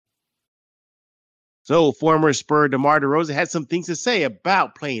So, former Spur DeMar DeRozan had some things to say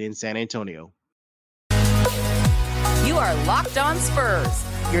about playing in San Antonio. You are Locked On Spurs,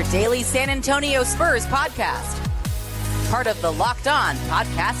 your daily San Antonio Spurs podcast. Part of the Locked On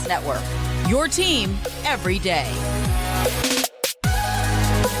Podcast Network, your team every day.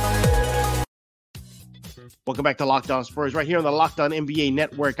 Welcome back to Locked On Spurs, right here on the Locked On NBA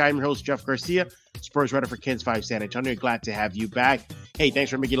Network. I'm your host, Jeff Garcia, Spurs writer for KENS 5 San Antonio. Glad to have you back. Hey,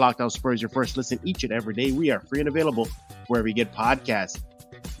 thanks for making Locked On Spurs your first listen each and every day. We are free and available wherever you get podcasts.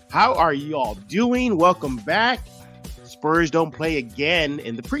 How are you all doing? Welcome back. Spurs don't play again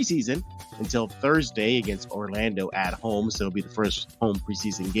in the preseason until Thursday against Orlando at home, so it'll be the first home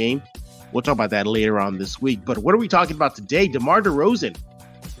preseason game. We'll talk about that later on this week. But what are we talking about today? DeMar DeRozan,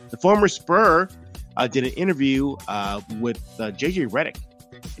 the former Spur, did an interview with JJ Redick.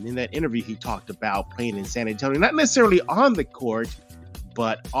 And in that interview, he talked about playing in San Antonio, not necessarily on the court,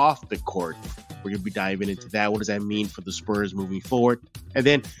 but off the court. We're going to be diving into that. What does that mean for the Spurs moving forward? And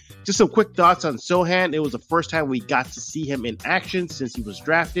then just some quick thoughts on Sochan. It was the first time we got to see him in action since he was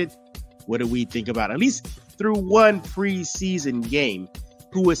drafted. What do we think about at least through one preseason game?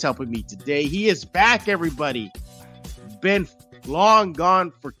 Who is helping me today? He is back, everybody. Been long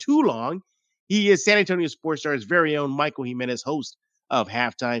gone for too long. He is San Antonio Sports Star's very own Michael Jimenez, host of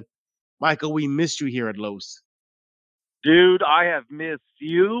Halftime. Michael, we missed you here at Los. Dude, I have missed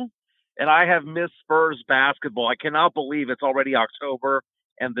you, and I have missed Spurs basketball. I cannot believe it's already October,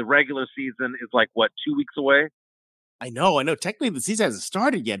 and the regular season is 2 weeks away? I know. Technically, the season hasn't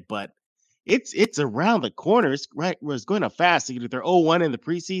started yet, but it's around the corner. It's going up fast. They're 0-1 in the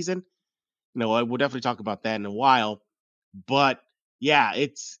preseason. We'll definitely talk about that in a while. But yeah,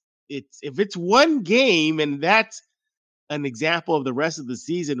 it's if it's one game and that's an example of the rest of the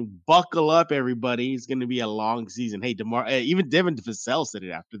season, buckle up, everybody. It's going to be a long season. Hey, DeMar, even Devin Vassell said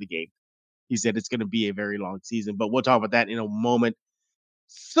it after the game. He said it's going to be a very long season, but we'll talk about that in a moment.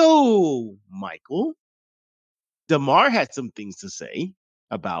 So, Michael, DeMar had some things to say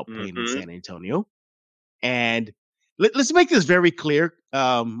about playing in San Antonio. And let's make this very clear,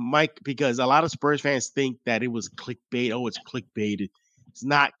 Mike, because a lot of Spurs fans think that it was clickbait. Oh, it's clickbait. It's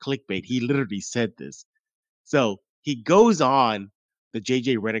not clickbait. He literally said this. So he goes on the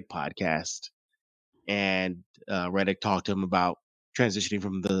JJ Redick podcast, and Redick talked to him about transitioning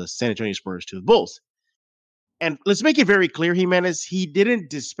from the San Antonio Spurs to the Bulls. And let's make it very clear, Jimenez, he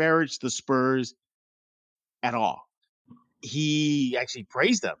didn't disparage the Spurs at all. He actually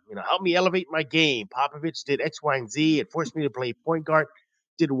praised them. Help me elevate my game. Popovich did X, Y, and Z. It forced me to play point guard.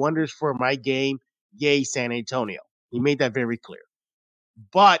 Did wonders for my game. Yay, San Antonio. He made that very clear.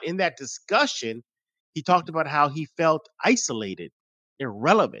 But in that discussion, he talked about how he felt isolated,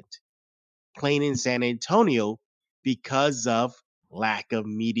 irrelevant, playing in San Antonio because of lack of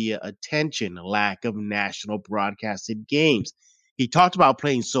media attention, lack of national broadcasted games. He talked about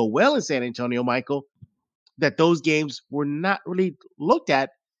playing so well in San Antonio, Michael, that those games were not really looked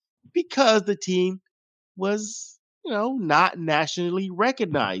at because the team was, not nationally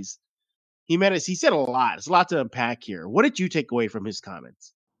recognized. He said a lot. It's a lot to unpack here. What did you take away from his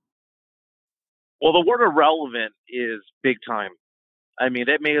comments? Well, the word irrelevant is big time. I mean,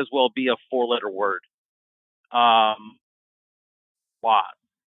 that may as well be a 4-letter word. Lot.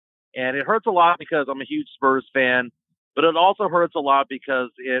 And it hurts a lot because I'm a huge Spurs fan, but it also hurts a lot because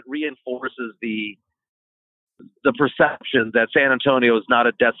it reinforces the perception that San Antonio is not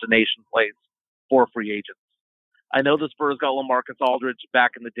a destination place for free agents. I know the Spurs got LaMarcus Aldridge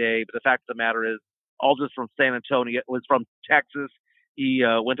back in the day, but the fact of the matter is Aldridge from San Antonio was from Texas. He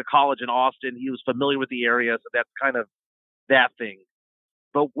went to college in Austin. He was familiar with the area, so that's kind of that thing.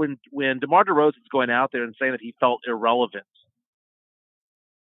 But when DeMar DeRozan's going out there and saying that he felt irrelevant,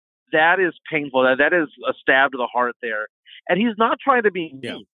 that is painful. That is a stab to the heart there. And he's not trying to be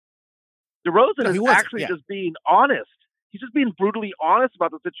mean. DeRozan is actually just being honest. He's just being brutally honest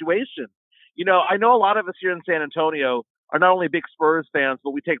about the situation. I know a lot of us here in San Antonio are not only big Spurs fans,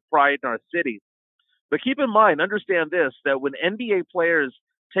 but we take pride in our city. But keep in mind, understand this, that when NBA players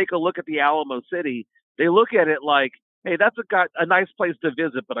take a look at the Alamo City, they look at it like, hey, that's a nice place to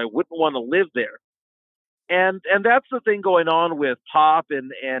visit, but I wouldn't want to live there. And that's the thing going on with Pop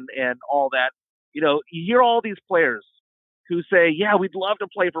and all that. You hear all these players who say, yeah, we'd love to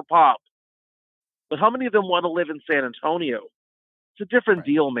play for Pop. But how many of them want to live in San Antonio? It's a different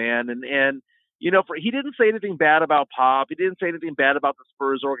deal, man. And he didn't say anything bad about Pop. He didn't say anything bad about the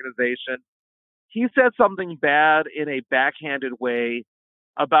Spurs organization. He said something bad in a backhanded way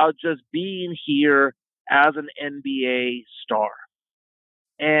about just being here as an NBA star.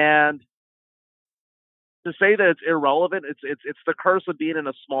 And to say that it's irrelevant, it's the curse of being in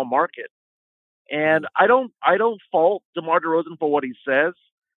a small market. And I don't fault DeMar DeRozan for what he says.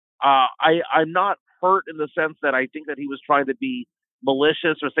 I'm not hurt in the sense that I think that he was trying to be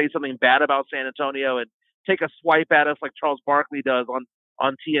malicious or say something bad about San Antonio and take a swipe at us like Charles Barkley does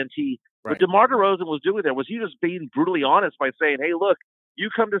on TNT. Right. What DeMar DeRozan was doing there was he just being brutally honest by saying, hey, look, you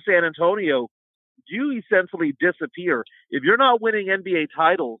come to San Antonio, you essentially disappear. If you're not winning NBA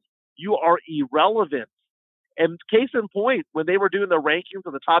titles, you are irrelevant. And case in point, when they were doing the rankings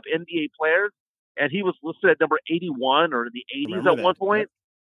of the top NBA players, and he was listed at number 81 or in the 80s at one point.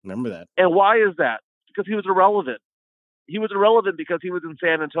 Remember that. And why is that? Because he was irrelevant. He was irrelevant because he was in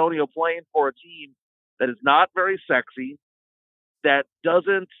San Antonio playing for a team that is not very sexy, that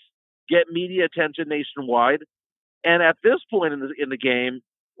doesn't get media attention nationwide. And at this point in the game,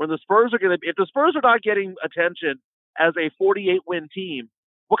 when the Spurs if the Spurs are not getting attention as a 48-win team,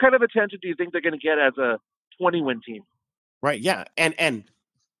 what kind of attention do you think they're going to get as a 20-win team? Right. Yeah. And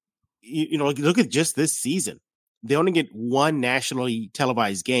you know, look at just this season. They only get one nationally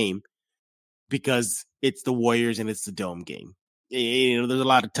televised game because it's the Warriors and it's the Dome game. You know, there's a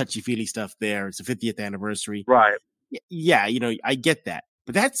lot of touchy-feely stuff there. It's the 50th anniversary. Right. Yeah, you know, I get that.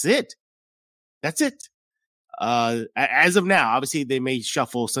 But that's it. That's it. As of now, obviously they may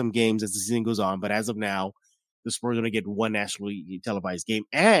shuffle some games as the season goes on, but as of now, the Spurs are going to get one nationally televised game.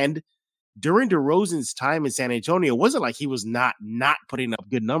 And during DeRozan's time in San Antonio, it wasn't like he was not putting up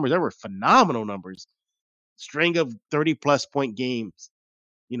good numbers. There were phenomenal numbers. String of 30-plus point games,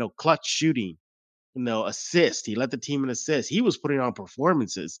 you know, clutch shooting, you know, assist. He led the team in assists. He was putting on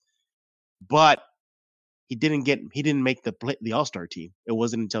performances, but he didn't make the All-Star team. It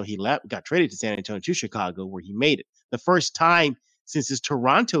wasn't until he got traded to San Antonio to Chicago where he made it. The first time since his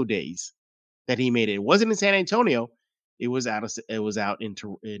Toronto days that he made it. It wasn't in San Antonio. It was out in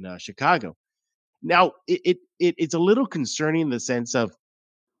Chicago. Now it's a little concerning in the sense of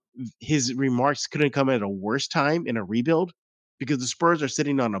his remarks couldn't come at a worse time in a rebuild because the Spurs are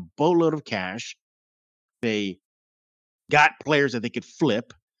sitting on a boatload of cash. They got players that they could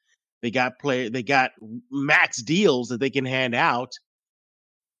flip. They got max deals that they can hand out.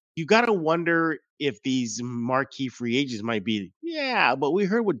 You got to wonder if these marquee free agents might be, yeah, but we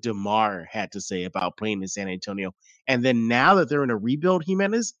heard what DeMar had to say about playing in San Antonio. And then now that they're in a rebuild,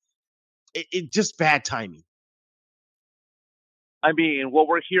 Jimenez, it just bad timing. I mean, what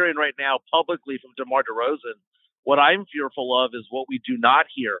we're hearing right now publicly from DeMar DeRozan, what I'm fearful of is what we do not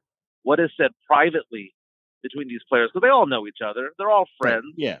hear, what is said privately between these players, because they all know each other. They're all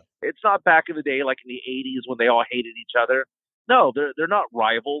friends. Yeah. It's not back in the day like in the 80s when they all hated each other. No, they're not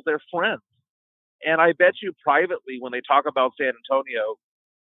rivals. They're friends. And I bet you privately when they talk about San Antonio,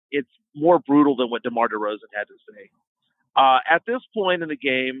 it's more brutal than what DeMar DeRozan had to say. At this point in the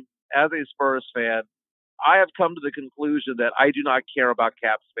game, as a Spurs fan, I have come to the conclusion that I do not care about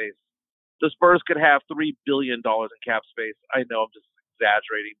cap space. The Spurs could have $3 billion in cap space. I know I'm just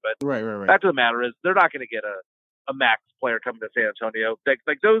exaggerating, but right. Fact of the matter is they're not going to get a max player coming to San Antonio.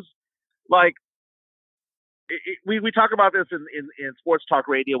 We talk about this in sports talk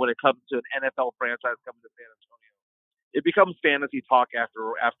radio when it comes to an NFL franchise coming to San Antonio. It becomes fantasy talk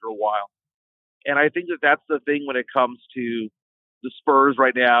after a while. And I think that that's the thing when it comes to the Spurs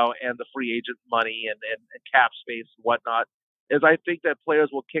right now and the free agent money and cap space and whatnot, is I think that players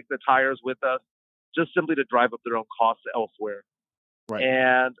will kick the tires with us just simply to drive up their own costs elsewhere. Right.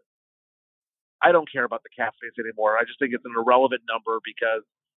 And I don't care about the cap space anymore. I just think it's an irrelevant number because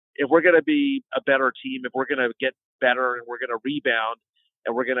if we're going to be a better team, if we're going to get better and we're going to rebound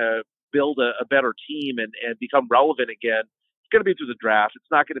and we're going to build a better team and become relevant again, it's going to be through the draft. It's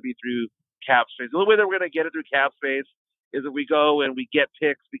not going to be through cap space. The only way that we're going to get it through cap space is if we go and we get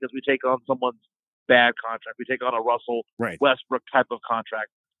picks because we take on someone's bad contract. We take on a Russell Westbrook type of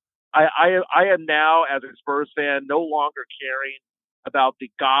contract. I am now, as a Spurs fan, no longer caring about the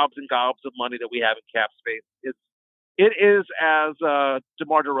gobs and gobs of money that we have in cap space. It is, as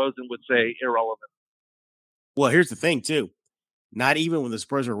DeMar DeRozan would say, irrelevant. Well, here's the thing, too. Not even when the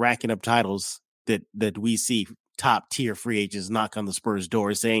Spurs are racking up titles that we see top-tier free agents knock on the Spurs'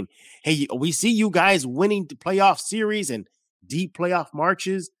 door saying, hey, we see you guys winning the playoff series and deep playoff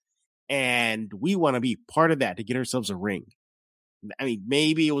marches, and we want to be part of that to get ourselves a ring. I mean,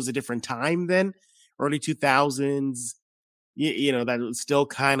 maybe it was a different time then, early 2000s. You know, that was still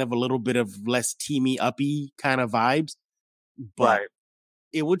kind of a little bit of less teamy-uppy kind of vibes. But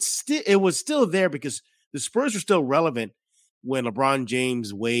it was still there because the Spurs were still relevant when LeBron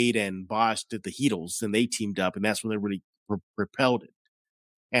James, Wade, and Bosh did the Heatles, and they teamed up, and that's when they really propelled it.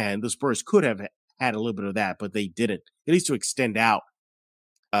 And the Spurs could have had a little bit of that, but they didn't, at least to extend out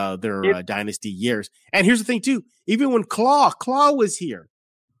their dynasty years. And here's the thing, too. Even when Claw was here,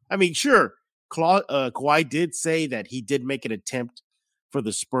 I mean, sure, Kawhi did say that he did make an attempt for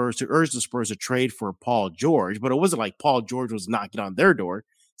the Spurs to urge the Spurs to trade for Paul George, but it wasn't like Paul George was knocking on their door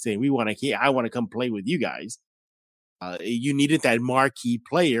saying, I want to come play with you guys. You needed that marquee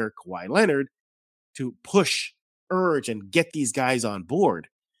player, Kawhi Leonard, to urge, and get these guys on board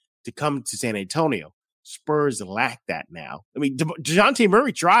to come to San Antonio. Spurs lack that now. I mean, DeJounte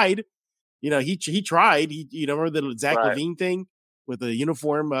Murray tried. He tried. Remember the Zach LaVine thing with the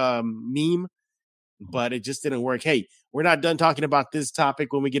uniform meme? But it just didn't work. Hey, we're not done talking about this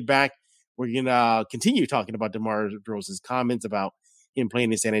topic. When we get back, we're going to continue talking about DeMar DeRozan's comments about him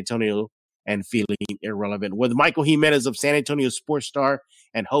playing in San Antonio and feeling irrelevant with Michael Jimenez of San Antonio Sports Star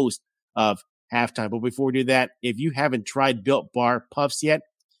and host of Halftime. But before we do that, if you haven't tried Built Bar Puffs yet,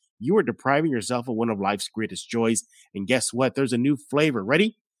 you are depriving yourself of one of life's greatest joys. And guess what? There's a new flavor.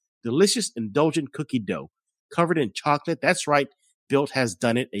 Ready? Delicious, indulgent cookie dough covered in chocolate. That's right. Built has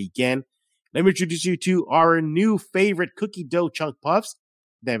done it again. Let me introduce you to our new favorite cookie dough chunk puffs.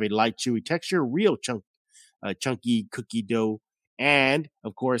 They have a light, chewy texture, real chunky cookie dough, and,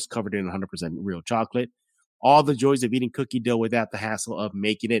 of course, covered in 100% real chocolate. All the joys of eating cookie dough without the hassle of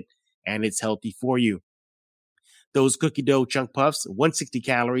making it, and it's healthy for you. Those cookie dough chunk puffs, 160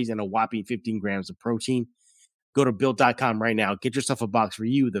 calories and a whopping 15 grams of protein. Go to Built.com right now. Get yourself a box for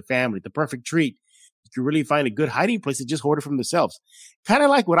you, the family, the perfect treat. You can really find a good hiding place to just hoard it from themselves. Kind of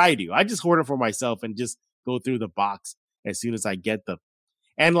like what I do. I just hoard it for myself and just go through the box as soon as I get them.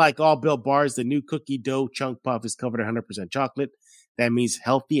 And like all Built bars, the new cookie dough chunk puff is covered in 100% chocolate. That means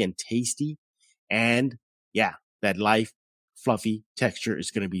healthy and tasty. And yeah, that light, fluffy texture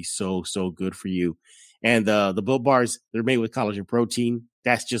is going to be so, so good for you. And the Built bars, they're made with collagen protein.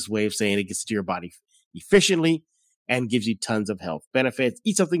 That's just a way of saying it gets to your body efficiently and gives you tons of health benefits.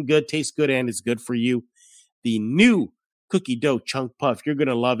 Eat something good, tastes good, and is good for you. The new cookie dough chunk puff, you're going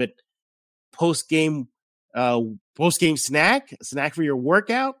to love it. Post-game snack for your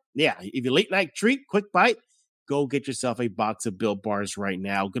workout. Yeah, if you late night treat, quick bite, go get yourself a box of Built bars right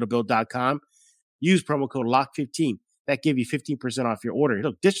now. Go to Built.com. Use promo code LOCK15. That give you 15% off your order.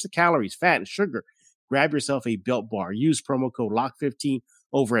 Look, ditch the calories, fat, and sugar. Grab yourself a Built bar. Use promo code LOCK15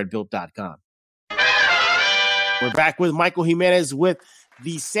 over at Built.com. We're back with Michael Jimenez with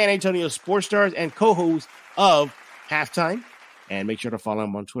the San Antonio Sports Stars and co-host of Halftime. And make sure to follow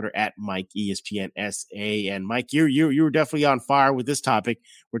him on Twitter at MikeESPNSA. And Mike, you were definitely on fire with this topic.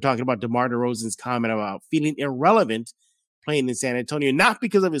 We're talking about DeMar DeRozan's comment about feeling irrelevant playing in San Antonio, not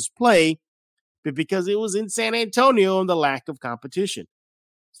because of his play, but because it was in San Antonio and the lack of competition.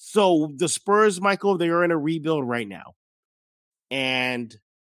 So the Spurs, Michael, they are in a rebuild right now. And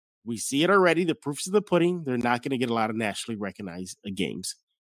we see it already. The proof's in the pudding. They're not going to get a lot of nationally recognized games.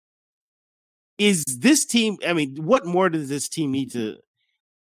 Is this team, I mean, what more does this team need to,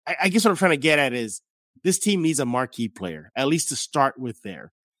 I guess what I'm trying to get at is this team needs a marquee player, at least to start with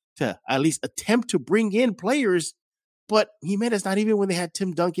there, to at least attempt to bring in players. But Jimenez, not even when they had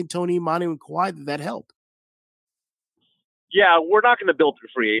Tim Duncan, Tony, Manu, and Kawhi, did that help? Yeah, we're not going to build through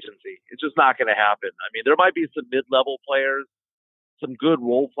free agency. It's just not going to happen. I mean, there might be some mid-level players, some good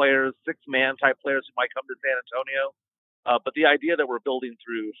role players, six-man type players who might come to San Antonio. But the idea that we're building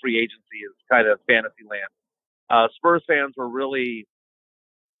through free agency is kind of fantasy land. Spurs fans were really,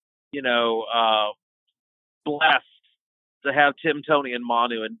 blessed to have Tim, Tony, and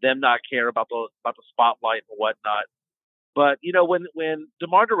Manu, and them not care about the spotlight and whatnot. But when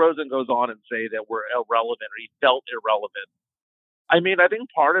DeMar DeRozan goes on and say that we're irrelevant or he felt irrelevant, I mean, I think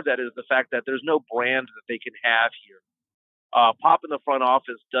part of that is the fact that there's no brand that they can have here. Pop in the front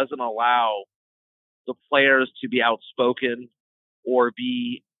office doesn't allow the players to be outspoken or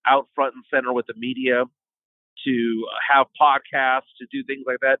be out front and center with the media, to have podcasts, to do things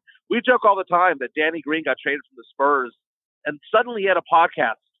like that. We joke all the time that Danny Green got traded from the Spurs and suddenly he had a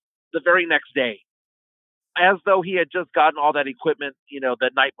podcast the very next day, as though he had just gotten all that equipment,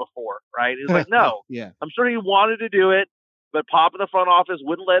 the night before, right? He's like, no, yeah. I'm sure he wanted to do it, but Pop in the front office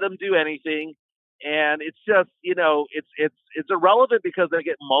wouldn't let him do anything. And it's just, it's irrelevant because they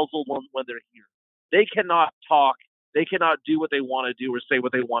get muzzled when they're here. They cannot talk. They cannot do what they want to do or say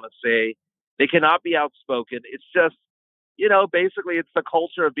what they want to say. They cannot be outspoken. It's just, basically it's the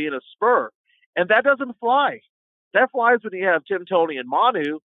culture of being a Spur. And that doesn't fly. That flies when you have Tim, Tony, and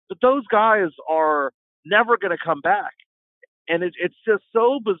Manu, but those guys are never going to come back. And it's just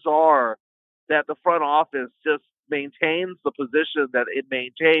so bizarre that the front office just maintains the position that it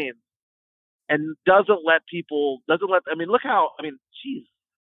maintains and geez,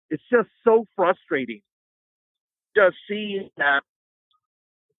 it's just so frustrating just seeing that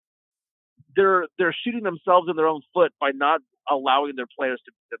they're shooting themselves in their own foot by not allowing their players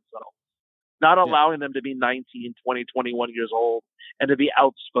to be themselves. not allowing them to be 19, 20, 21 years old and to be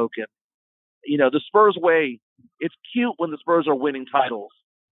outspoken. The Spurs way, it's cute when the Spurs are winning titles,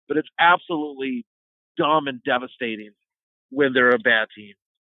 but it's absolutely dumb and devastating when they're a bad team.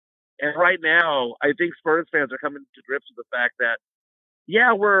 And right now, I think Spurs fans are coming to grips with the fact that,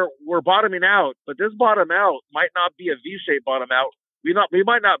 yeah, we're bottoming out, but this bottom out might not be a V-shaped bottom out. We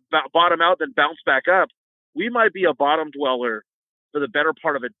might not bottom out then bounce back up. We might be a bottom dweller for the better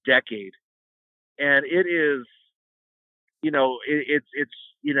part of a decade. And it is,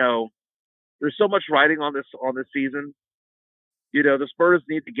 there's so much riding on this season. The Spurs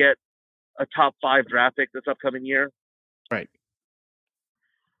need to get a top 5 draft pick this upcoming year. Right.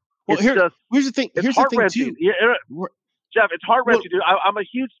 Well, here's the thing. Here's the thing too. Jeff, it's heart-wrenching, dude. I'm a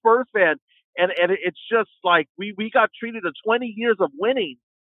huge Spurs fan, and it's just like we got treated to 20 years of winning,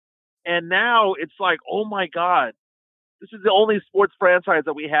 and now it's like, oh my God, this is the only sports franchise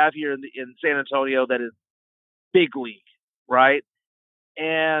that we have here in San Antonio that is big league, right?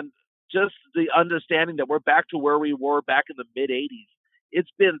 And just the understanding that we're back to where we were back in the mid-'80s.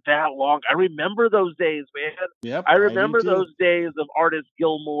 It's been that long. I remember those days, man. Yep, I remember those days of Artis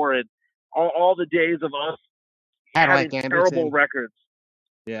Gilmore and all the days of us having terrible records.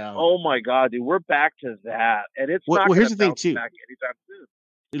 Yeah. Oh my God, dude, we're back to that, and it's not. Well, here's the thing too. Back anytime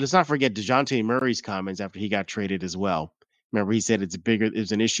soon. Let's not forget DeJounte Murray's comments after he got traded as well. Remember, he said it's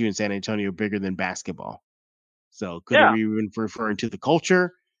an issue in San Antonio bigger than basketball. So could he be even referring to the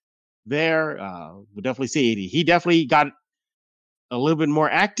culture there? We'll definitely see. He definitely got a little bit more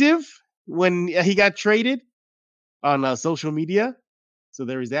active when he got traded on social media. So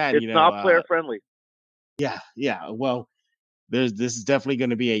there is that. It's not player friendly. Yeah. Well, this is definitely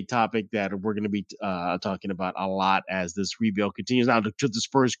going to be a topic that we're going to be talking about a lot as this rebuild continues. Now, to the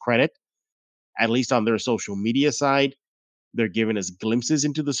Spurs' credit, at least on their social media side, they're giving us glimpses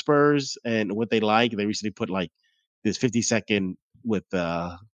into the Spurs and what they like. They recently put like this 50-second with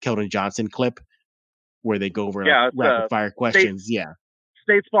Keldon Johnson clip where they go over rapid fire questions.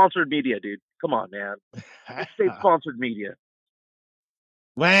 State-sponsored media, dude. Come on, man. State-sponsored media.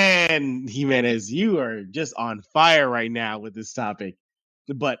 Man, Jimenez, you are just on fire right now with this topic.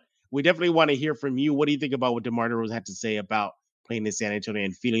 But we definitely want to hear from you. What do you think about what DeMar DeRozan had to say about playing in San Antonio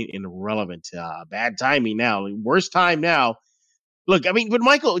and feeling irrelevant? Bad timing now. Worst time now. Look, I mean, but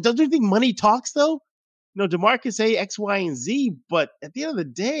Michael, don't you think money talks, though? DeMar can say X, Y, and Z, but at the end of the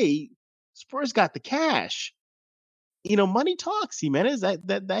day, Spurs got the cash. Money talks, Jimenez.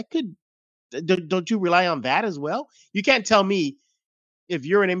 That could. Don't you rely on that as well? You can't tell me if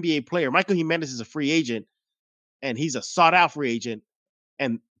you're an NBA player, Michael Jimenez is a free agent, and he's a sought-out free agent,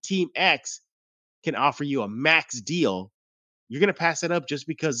 and Team X can offer you a max deal, you're going to pass it up just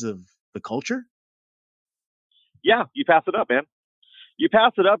because of the culture? Yeah, you pass it up, man. You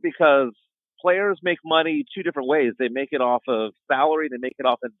pass it up because players make money 2 different ways. They make it off of salary, they make it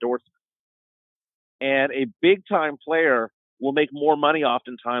off endorsement. And a big-time player will make more money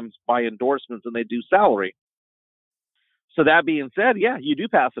oftentimes by endorsements than they do salary. So that being said, yeah, you do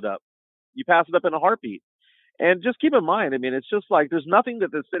pass it up. You pass it up in a heartbeat. And just keep in mind, I mean, it's just like there's nothing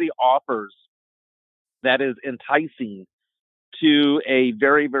that the city offers that is enticing to a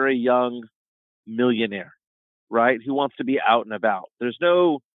very, very young millionaire, right, who wants to be out and about. There's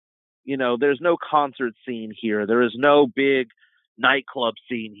no concert scene here. There is no big nightclub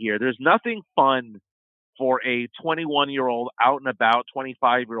scene here. There's nothing fun for a 21-year-old out and about,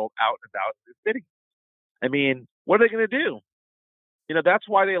 25-year-old out and about in the city. I mean, what are they going to do? That's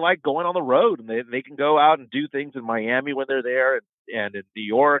why they like going on the road, and they can go out and do things in Miami when they're there, and in New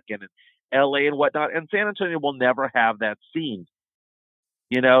York and in LA and whatnot. And San Antonio will never have that scene.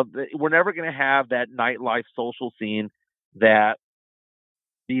 We're never going to have that nightlife social scene that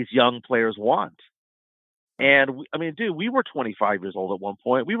these young players want. And we were 25 years old at one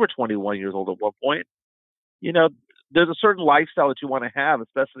point. We were 21 years old at one point. There's a certain lifestyle that you want to have,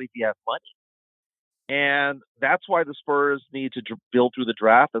 especially if you have money. And that's why the Spurs need to build through the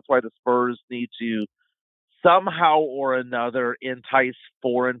draft. That's why the Spurs need to somehow or another entice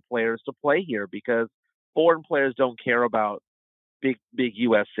foreign players to play here, because foreign players don't care about big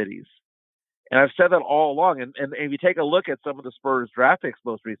U.S. cities. And I've said that all along. And if you take a look at some of the Spurs draft picks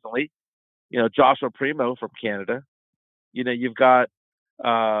most recently, Joshua Primo from Canada, you've got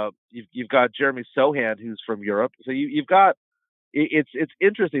Jeremy Sohan, who's from Europe. So you've got, it's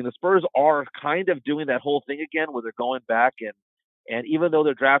interesting. The Spurs are kind of doing that whole thing again, where they're going back and even though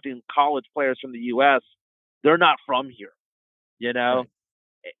they're drafting college players from the U.S., they're not from here, Right.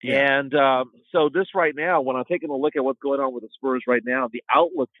 Yeah. And so this right now, when I'm taking a look at what's going on with the Spurs right now, the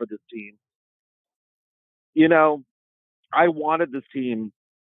outlook for this team, I wanted this team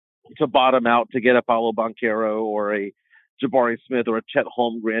to bottom out to get a Paolo Banchero or a Jabari Smith or a Chet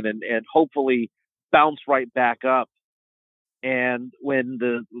Holmgren and hopefully bounce right back up. And when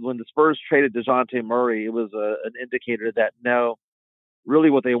the Spurs traded DeJounte Murray, it was an indicator that no, really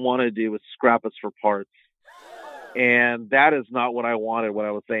what they want to do is scrap us for parts. And that is not what I wanted when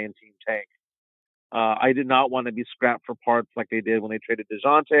I was saying Team Tank. I did not want to be scrapped for parts like they did when they traded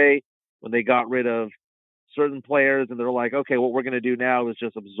DeJounte, when they got rid of certain players, and they're like, okay, what we're going to do now is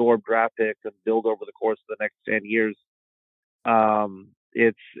just absorb draft picks and build over the course of the next 10 years.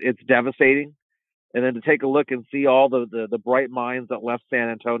 It's devastating. And then to take a look and see all the bright minds that left San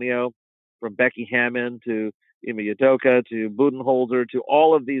Antonio, from Becky Hammond to Ime Udoka to Budenholzer to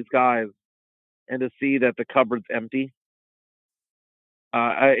all of these guys, and to see that the cupboard's empty,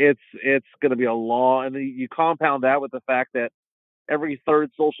 it's going to be a long. And you compound that with the fact that every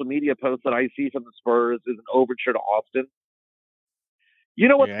third social media post that I see from the Spurs is an overture to Austin. You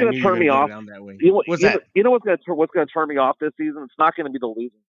know what's going to turn me off? You know what's going to turn me off this season? It's not going to be the losing.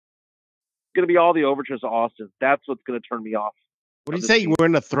 It's going to be all the overtures to Austin. That's what's going to turn me off. What do you say? We're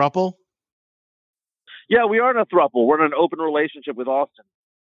in a throuple? Yeah, we are in a throuple. We're in an open relationship with Austin.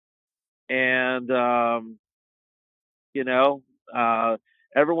 And,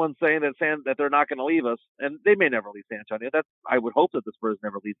 everyone's saying that they're not going to leave us, and they may never leave San Antonio. I would hope that the Spurs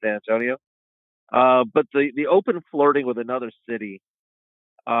never leave San Antonio. But the open flirting with another city,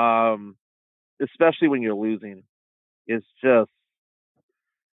 especially when you're losing, is just,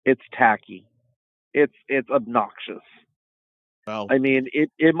 it's tacky. It's obnoxious. Well, I mean,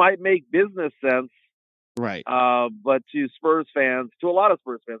 it might make business sense, right? But to Spurs fans, to a lot of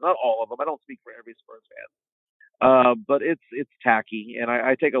Spurs fans, not all of them, I don't speak for every Spurs fan, but it's tacky, and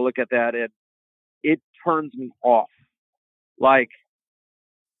I take a look at that, and it turns me off. Like,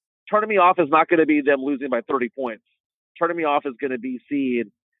 turning me off is not going to be them losing by 30 points. Turning me off is going to be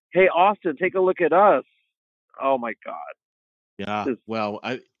seeing, hey, Austin, take a look at us. Oh my God. Yeah. Well,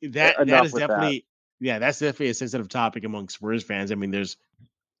 that is definitely, that's definitely a sensitive topic among Spurs fans. I mean, just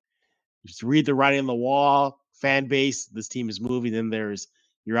read the writing on the wall, fan base, this team is moving. Then there's,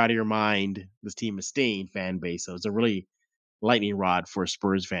 you're out of your mind, this team is staying, fan base. So it's a really lightning rod for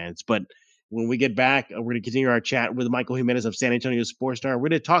Spurs fans. But when we get back, we're going to continue our chat with Michael Jimenez of San Antonio Sports Star. We're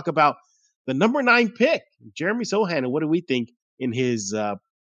going to talk about the number 9 pick, Jeremy Sochan, and what do we think in his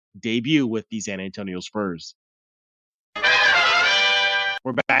debut with the San Antonio Spurs.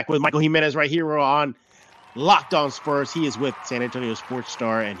 We're back with Michael Jimenez right here. We're on Locked On Spurs. He is with San Antonio Sports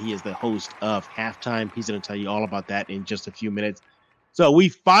Star, and he is the host of Halftime. He's going to tell you all about that in just a few minutes. So we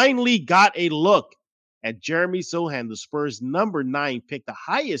finally got a look at Jeremy Sochan, the Spurs' number 9 pick, the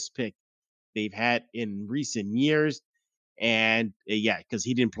highest pick they've had in recent years. And because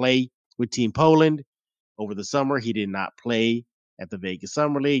he didn't play with Team Poland over the summer. He did not play at the Vegas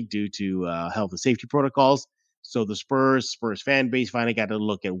Summer League due to health and safety protocols. So the Spurs fan base finally got to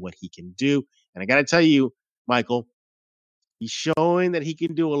look at what he can do. And I got to tell you, Michael, he's showing that he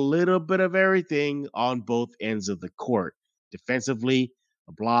can do a little bit of everything on both ends of the court. Defensively,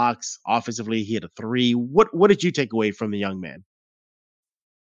 blocks, offensively, he hit a 3. What did you take away from the young man?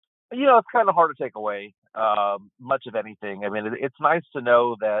 It's kind of hard to take away much of anything. I mean, it's nice to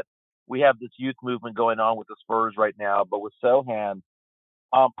know that we have this youth movement going on with the Spurs right now, but with Sochan,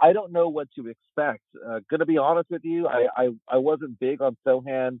 I don't know what to expect. Going to be honest with you, I wasn't big on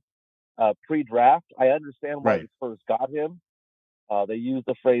Sochan pre-draft. I understand why the Spurs got him. They use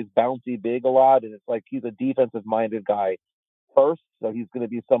the phrase bouncy big a lot, and it's like he's a defensive-minded guy first, so he's going to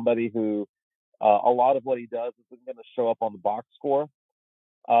be somebody who a lot of what he does isn't going to show up on the box score.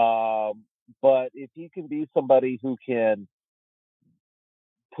 But if he can be somebody who can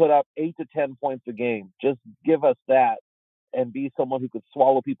put up 8 to 10 points a game, just give us that, and be someone who could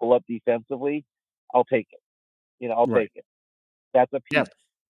swallow people up defensively, I'll take it. I'll take it. That's a piece. Yep.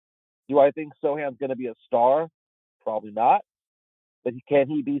 Do I think Sochan's going to be a star? Probably not. But can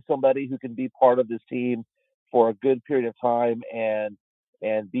he be somebody who can be part of this team for a good period of time and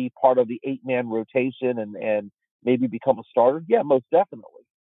be part of the 8-man rotation and maybe become a starter? Yeah, most definitely.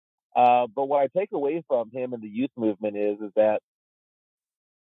 But what I take away from him and the youth movement is that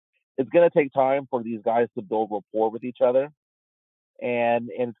it's going to take time for these guys to build rapport with each other. And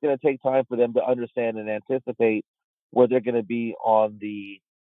it's going to take time for them to understand and anticipate where they're going to be on the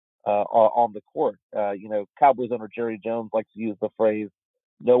court. Cowboys owner Jerry Jones likes to use the phrase,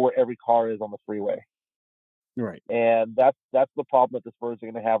 know where every car is on the freeway. Right. And that's the problem that the Spurs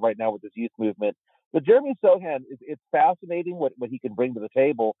are going to have right now with this youth movement. But Jeremy Sochan, it's fascinating what he can bring to the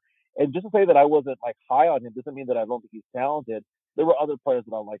table. And just to say that I wasn't high on him doesn't mean that I don't think he's talented. There were other players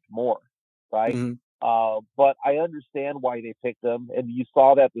that I liked more, right? Mm-hmm. But I understand why they picked him, and you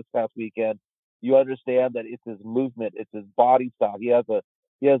saw that this past weekend. You understand that it's his movement, it's his body style. He has an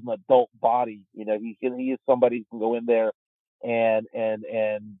adult body. You know, he is somebody who can go in there and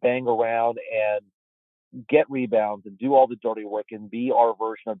bang around and get rebounds and do all the dirty work and be our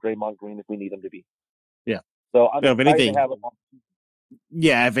version of Draymond Green if we need him to be. Yeah. So I'm excited to have him on.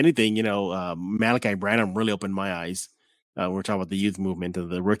 Yeah, if anything, Malachi Branham really opened my eyes. We're talking about the youth movement of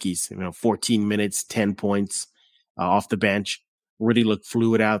the rookies. 14 minutes, 10 points off the bench. Really looked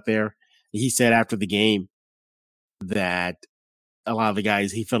fluid out there. He said after the game that a lot of the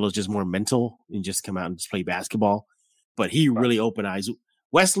guys he felt was just more mental and just come out and just play basketball. But he really opened eyes.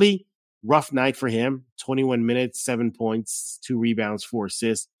 Wesley, rough night for him. 21 minutes, 7 points, 2 rebounds, 4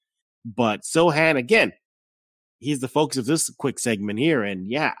 assists. But Sochan, again, he's the focus of this quick segment here. And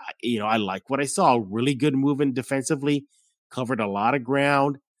yeah, I like what I saw. Really good movement defensively, covered a lot of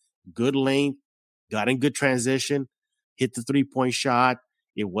ground, good length, got in good transition, hit the 3-point shot.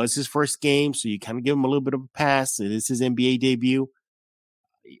 It was his first game, so you kind of give him a little bit of a pass. It is his NBA debut.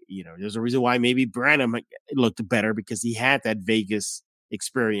 There's a reason why maybe Branham looked better because he had that Vegas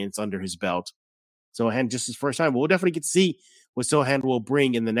experience under his belt. Sochan, just his first time. We'll definitely get to see what Sochan will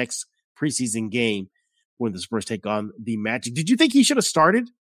bring in the next preseason game when the Spurs take on the Magic. Did you think he should have started?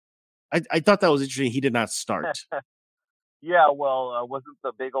 I thought that was interesting. He did not start. Yeah, well, wasn't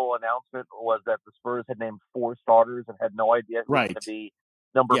the big old announcement was that the Spurs had named 4 starters and had no idea who was going to be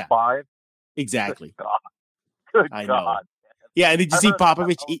number 5? Exactly. Good I God. know. Yeah, and did you see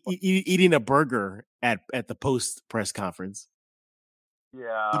Popovich eating a burger at the post press conference?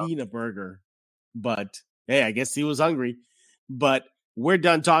 Yeah. Eating a burger. But, hey, I guess he was hungry. But we're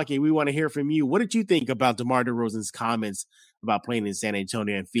done talking. We want to hear from you. What did you think about DeMar DeRozan's comments about playing in San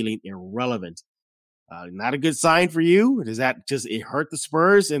Antonio and feeling irrelevant? Not a good sign for you. Does that just it hurt the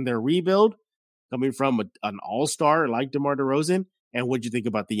Spurs in their rebuild coming from an all-star like DeMar DeRozan? And what did you think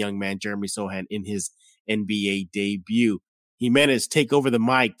about the young man, Jeremy Sochan, in his NBA debut? Jimenez, take over the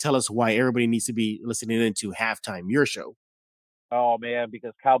mic. Tell us why everybody needs to be listening into Halftime, your show. Oh, man,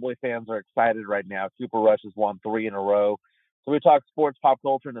 because Cowboy fans are excited right now. Super Rush has won 3 in a row. So we talk sports, pop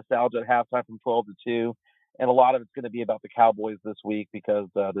culture, nostalgia at halftime from 12 to 2. And a lot of it's going to be about the Cowboys this week because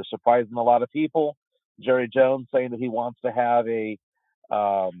they're surprising a lot of people. Jerry Jones saying that he wants to have a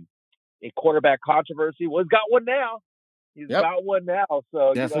quarterback controversy. Well, he's got one now. He's got one now.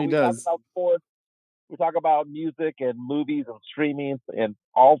 So definitely we does. talk about sports. We talk about music and movies and streaming and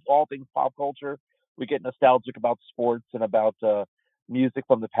all things pop culture. We get nostalgic about sports and about music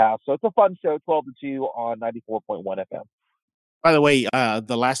from the past. So it's a fun show, 12 to 2 on 94.1 FM. By the way,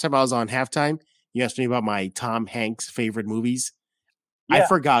 the last time I was on Halftime, you asked me about my Tom Hanks favorite movies. Yeah. I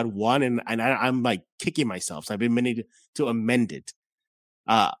forgot one, and I'm like kicking myself. So I've been meaning to amend it.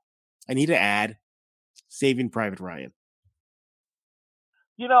 I need to add Saving Private Ryan.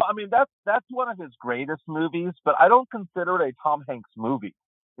 That's one of his greatest movies, but I don't consider it a Tom Hanks movie.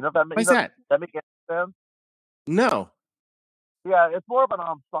 If that makes that make any sense? No. Yeah, it's more of an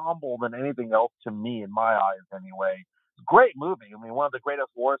ensemble than anything else to me, in my eyes, anyway. It's a great movie. I mean, one of the greatest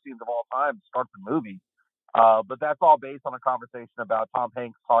war scenes of all time starts the movie. But that's all based on a conversation about Tom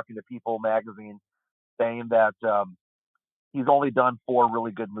Hanks talking to People magazine, saying that he's only done 4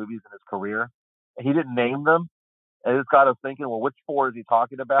 really good movies in his career. He didn't name them. And it just got us thinking, well, which 4 is he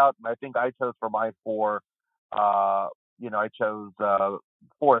talking about? And I think I chose for my 4, I chose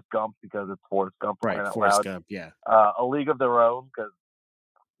Forrest Gump because it's Forrest Gump. Right, Forrest Gump, yeah. A League of Their Own because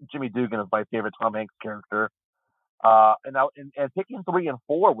Jimmy Dugan is my favorite Tom Hanks character. And picking 3 and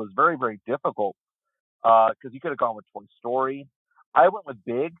 4 was very, very difficult because you could have gone with Toy Story. I went with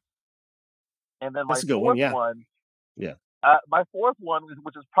Big. And then my fourth one. Yeah. My fourth one,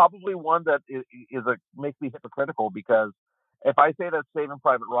 which is probably one that makes me hypocritical because if I say that Saving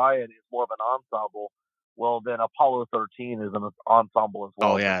Private Ryan is more of an ensemble, well, then Apollo 13 is an ensemble as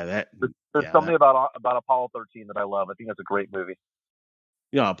well. Oh, yeah. There's something about Apollo 13 that I love. I think that's a great movie.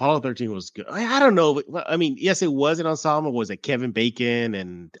 Yeah, Apollo 13 was good. I don't know. I mean, yes, it was an ensemble. Was it Kevin Bacon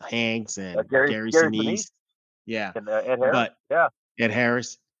and Hanks and Gary Sinise? Yeah. And Ed Harris. Ed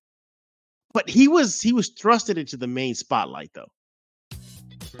Harris. But he was thrusted into the main spotlight, though.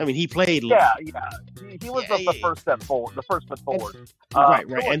 I mean, he played. Yeah. He was the first step forward, the first foot forward. Right.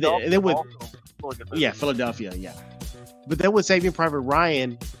 And then with Philadelphia, yeah. But then with Saving Private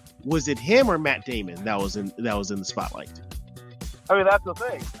Ryan, was it him or Matt Damon that was in the spotlight? I mean, that's the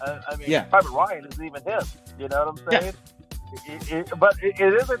thing. Private Ryan isn't even him. You know what I'm saying? Yeah.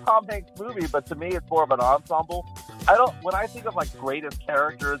 It is a Tom Hanks movie, but to me, it's more of an ensemble. When I think of like greatest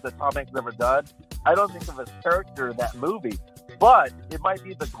characters that Tom Hanks ever done, I don't think of his character in that movie. But it might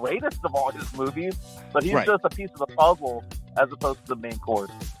be the greatest of all his movies, but he's just a piece of the puzzle as opposed to the main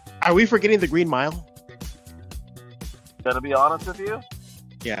course. Are we forgetting The Green Mile? Gonna be honest with you?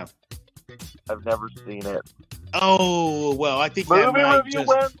 Yeah. I've never seen it. Oh, well, I think Movie Review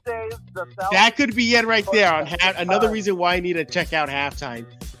Wednesdays. That could be it right there. On another reason why I need to check out Halftime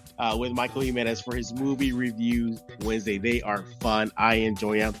with Michael Jimenez for his movie reviews Wednesday. They are fun. I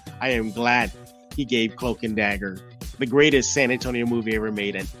enjoy them. I am glad he gave Cloak and Dagger, the greatest San Antonio movie ever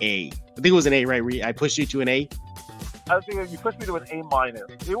made, an A. I think it was an A, right? I pushed you to an A? I think you pushed me to an A-.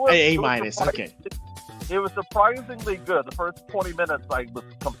 A-. Okay. It was surprisingly good. The first 20 minutes, I was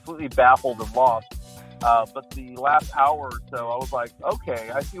completely baffled and lost. But the last hour or so, I was like, okay,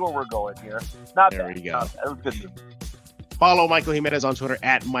 I see where we're going here. Not there bad. You go. It was good. Follow Michael Jimenez on Twitter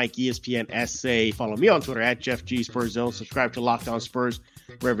at MikeESPNSA. Follow me on Twitter at JeffGSpursZone. Subscribe to Locked On Spurs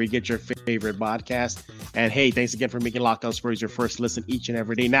wherever you get your favorite podcast. And hey, thanks again for making Locked On Spurs your first listen each and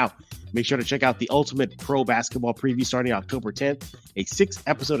every day. Now, make sure to check out the Ultimate Pro Basketball Preview starting October 10th, a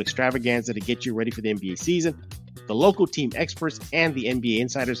 6-episode extravaganza to get you ready for the NBA season. The local team experts and the NBA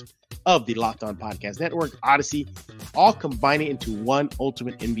insiders of the Locked On Podcast Network, Odyssey, all combining into one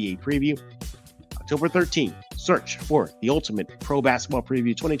Ultimate NBA Preview. October 13th, search for the Ultimate Pro Basketball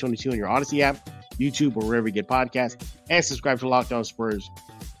Preview 2022 on your Odyssey app, YouTube, or wherever you get podcasts, and subscribe to Locked On Spurs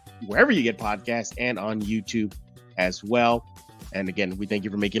wherever you get podcasts and on YouTube as well. And again, we thank you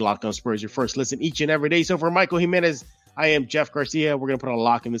for making Locked On Spurs your first listen each and every day. So for Michael Jimenez, I am Jeff Garcia. We're going to put a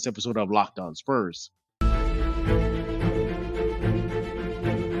lock in this episode of Locked On Spurs.